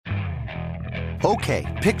Okay,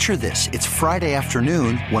 picture this. It's Friday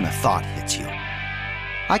afternoon when a thought hits you.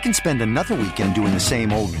 I can spend another weekend doing the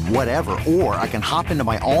same old whatever, or I can hop into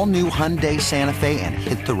my all-new Hyundai Santa Fe and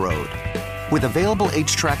hit the road. With available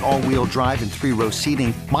H-Track all-wheel drive and 3-row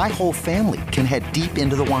seating, my whole family can head deep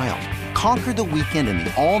into the wild. Conquer the weekend in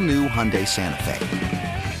the all-new Hyundai Santa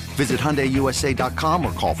Fe. Visit HyundaiUSA.com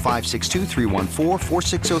or call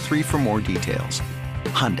 562-314-4603 for more details.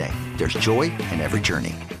 Hyundai, there's joy in every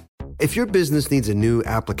journey. If your business needs a new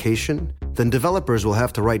application, then developers will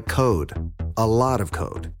have to write code. A lot of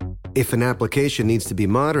code. If an application needs to be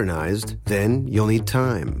modernized, then you'll need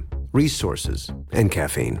time, resources, and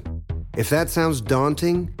caffeine. If that sounds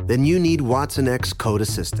daunting, then you need Watson X Code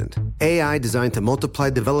Assistant. AI designed to multiply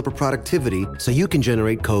developer productivity so you can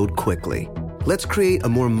generate code quickly. Let's create a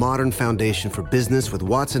more modern foundation for business with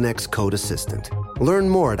Watson X Code Assistant. Learn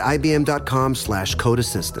more at ibm.com/code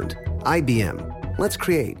assistant. IBM. Let's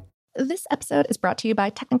create. This episode is brought to you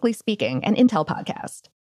by Technically Speaking, an Intel podcast.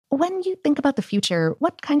 When you think about the future,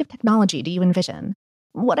 what kind of technology do you envision?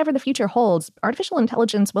 Whatever the future holds, artificial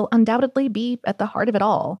intelligence will undoubtedly be at the heart of it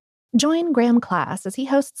all. Join Graham Class as he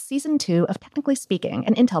hosts Season 2 of Technically Speaking,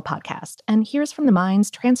 an Intel podcast, and hears from the minds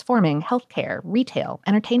transforming healthcare, retail,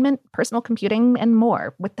 entertainment, personal computing, and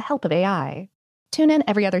more with the help of AI. Tune in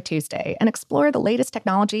every other Tuesday and explore the latest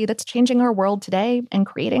technology that's changing our world today and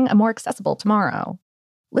creating a more accessible tomorrow.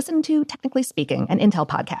 Listen to Technically Speaking, an Intel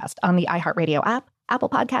podcast on the iHeartRadio app, Apple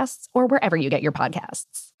Podcasts, or wherever you get your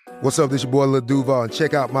podcasts. What's up, this your boy Lil Duval, and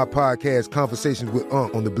check out my podcast, Conversations with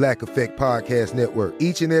Unc, on the Black Effect Podcast Network.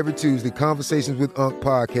 Each and every Tuesday, Conversations with Unc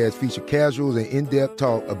podcast feature casual and in-depth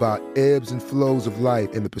talk about ebbs and flows of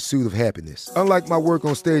life and the pursuit of happiness. Unlike my work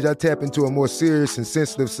on stage, I tap into a more serious and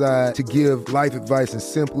sensitive side to give life advice and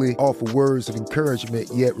simply offer words of encouragement,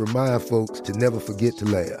 yet remind folks to never forget to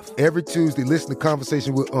laugh. Every Tuesday, listen to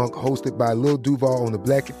Conversation with Unc, hosted by Lil Duval on the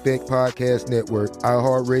Black Effect Podcast Network,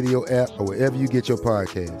 iHeartRadio app, or wherever you get your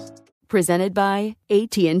podcasts. Presented by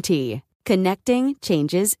AT&T. Connecting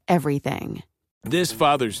changes everything. This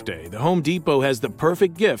Father's Day, the Home Depot has the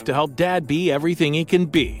perfect gift to help Dad be everything he can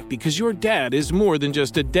be, because your dad is more than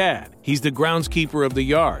just a dad. He's the groundskeeper of the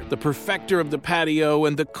yard, the perfecter of the patio,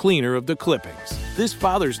 and the cleaner of the clippings. This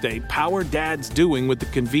Father's Day, power Dad's doing with the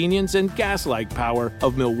convenience and gas-like power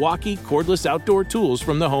of Milwaukee cordless outdoor tools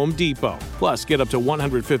from the Home Depot. Plus, get up to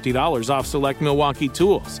 $150 off select Milwaukee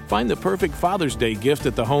tools. Find the perfect Father's Day gift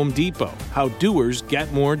at the Home Depot. How doers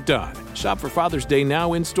get more done. Shop for Father's Day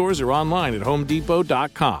now in stores or online at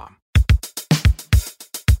homedepot.com.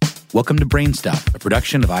 Welcome to Brain Stuff, a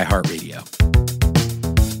production of iHeartRadio.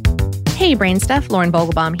 Hey, Brain Stuff, Lauren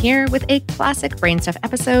Vogelbaum here with a classic Brain Stuff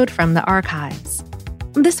episode from the archives.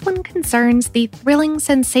 This one concerns the thrilling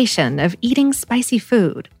sensation of eating spicy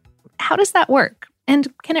food. How does that work? And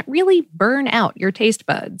can it really burn out your taste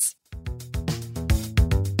buds?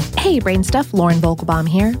 Hey, Brain Stuff, Lauren Vogelbaum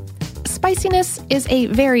here. Spiciness is a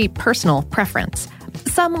very personal preference.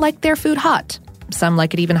 Some like their food hot. Some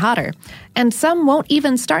like it even hotter. And some won't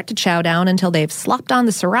even start to chow down until they've slopped on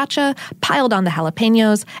the sriracha, piled on the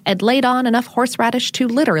jalapenos, and laid on enough horseradish to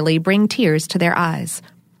literally bring tears to their eyes.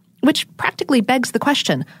 Which practically begs the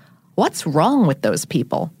question, what's wrong with those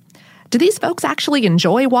people? Do these folks actually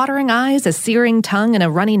enjoy watering eyes, a searing tongue, and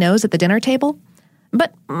a runny nose at the dinner table?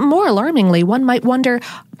 But more alarmingly, one might wonder,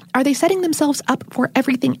 are they setting themselves up for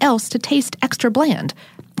everything else to taste extra bland?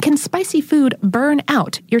 Can spicy food burn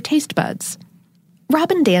out your taste buds?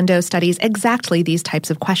 Robin Dando studies exactly these types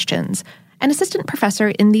of questions. An assistant professor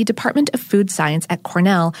in the Department of Food Science at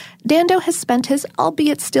Cornell, Dando has spent his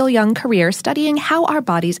albeit still young career studying how our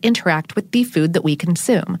bodies interact with the food that we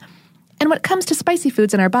consume. And when it comes to spicy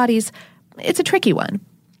foods in our bodies, it's a tricky one.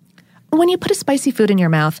 When you put a spicy food in your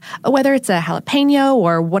mouth, whether it's a jalapeno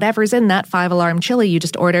or whatever's in that 5-alarm chili you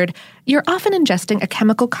just ordered, you're often ingesting a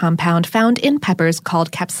chemical compound found in peppers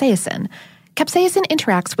called capsaicin. Capsaicin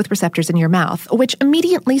interacts with receptors in your mouth, which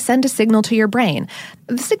immediately send a signal to your brain.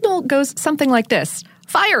 The signal goes something like this.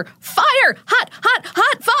 Fire! Fire! Hot! Hot!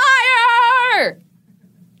 Hot! Fire!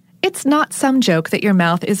 It's not some joke that your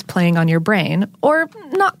mouth is playing on your brain, or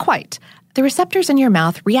not quite. The receptors in your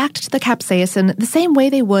mouth react to the capsaicin the same way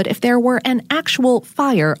they would if there were an actual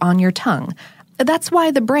fire on your tongue. That's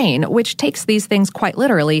why the brain, which takes these things quite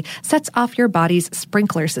literally, sets off your body's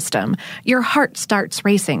sprinkler system. Your heart starts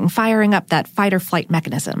racing, firing up that fight-or-flight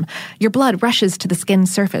mechanism. Your blood rushes to the skin's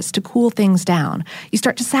surface to cool things down. You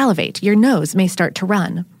start to salivate. Your nose may start to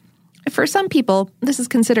run. For some people, this is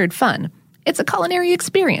considered fun. It's a culinary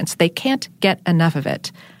experience. They can't get enough of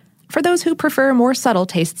it. For those who prefer more subtle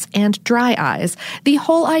tastes and dry eyes, the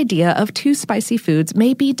whole idea of too spicy foods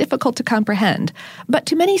may be difficult to comprehend, but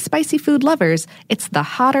to many spicy food lovers, it's the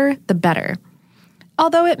hotter, the better.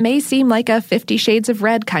 Although it may seem like a 50 Shades of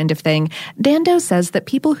Red kind of thing, Dando says that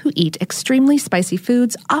people who eat extremely spicy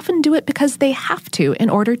foods often do it because they have to in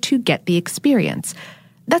order to get the experience.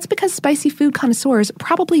 That's because spicy food connoisseurs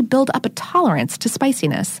probably build up a tolerance to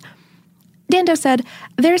spiciness. Dando said,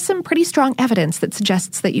 "There's some pretty strong evidence that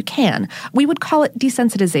suggests that you can. We would call it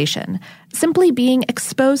desensitization. Simply being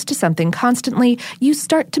exposed to something constantly, you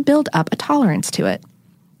start to build up a tolerance to it."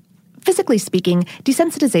 Physically speaking,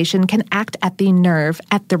 desensitization can act at the nerve,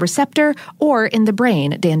 at the receptor, or in the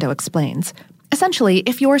brain, Dando explains. Essentially,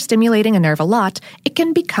 if you're stimulating a nerve a lot, it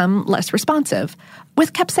can become less responsive.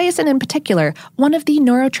 With capsaicin in particular, one of the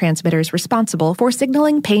neurotransmitters responsible for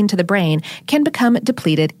signaling pain to the brain can become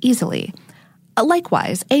depleted easily.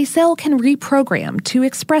 Likewise, a cell can reprogram to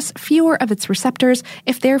express fewer of its receptors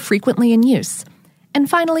if they're frequently in use. And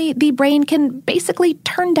finally, the brain can basically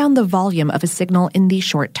turn down the volume of a signal in the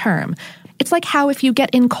short term. It's like how if you get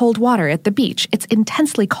in cold water at the beach, it's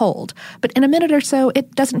intensely cold, but in a minute or so,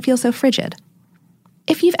 it doesn't feel so frigid.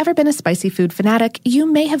 If you've ever been a spicy food fanatic,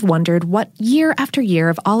 you may have wondered what year after year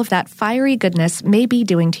of all of that fiery goodness may be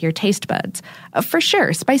doing to your taste buds. For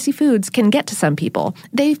sure, spicy foods can get to some people.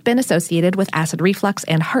 They've been associated with acid reflux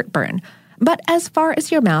and heartburn. But as far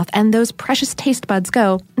as your mouth and those precious taste buds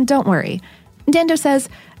go, don't worry. Dando says,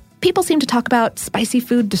 people seem to talk about spicy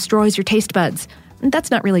food destroys your taste buds.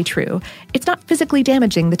 That's not really true. It's not physically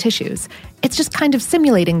damaging the tissues. It's just kind of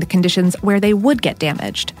simulating the conditions where they would get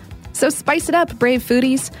damaged. So spice it up, brave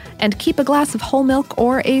foodies, and keep a glass of whole milk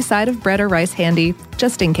or a side of bread or rice handy,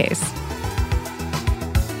 just in case.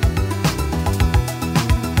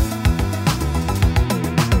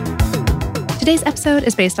 Today's episode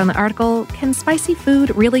is based on the article, Can Spicy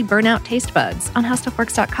Food Really Burn Out Taste Buds? On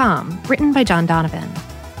HowStuffWorks.com, written by John Donovan.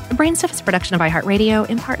 Brainstuff is a production of iHeartRadio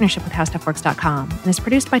in partnership with HowStuffWorks.com and is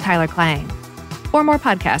produced by Tyler Klang. For more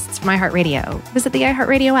podcasts from iHeartRadio, visit the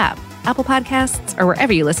iHeartRadio app, Apple Podcasts, or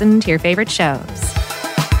wherever you listen to your favorite shows.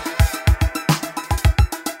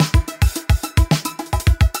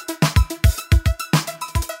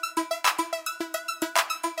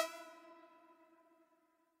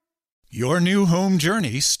 Your new home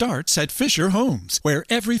journey starts at Fisher Homes, where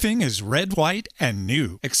everything is red, white, and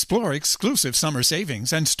new. Explore exclusive summer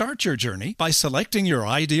savings and start your journey by selecting your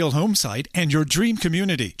ideal home site and your dream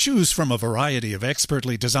community. Choose from a variety of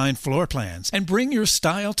expertly designed floor plans and bring your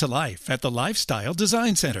style to life at the Lifestyle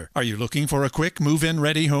Design Center. Are you looking for a quick move-in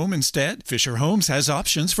ready home instead? Fisher Homes has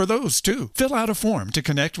options for those too. Fill out a form to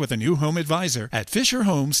connect with a new home advisor at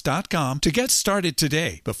FisherHomes.com to get started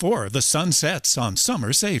today before the sun sets on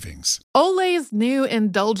summer savings. Olay's new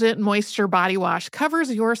Indulgent Moisture Body Wash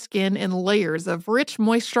covers your skin in layers of rich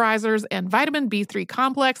moisturizers and vitamin B3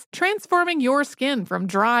 complex, transforming your skin from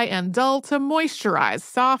dry and dull to moisturized,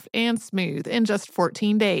 soft, and smooth in just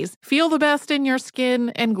 14 days. Feel the best in your skin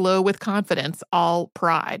and glow with confidence, all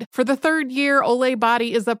pride. For the third year, Olay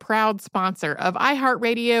Body is a proud sponsor of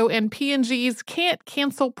iHeartRadio and P&G's Can't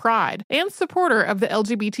Cancel Pride and supporter of the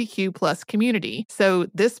LGBTQ+ community. So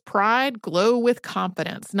this pride, glow with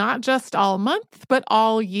confidence, not just all month, but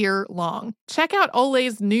all year long. Check out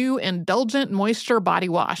Olay's new Indulgent Moisture Body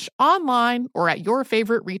Wash online or at your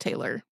favorite retailer.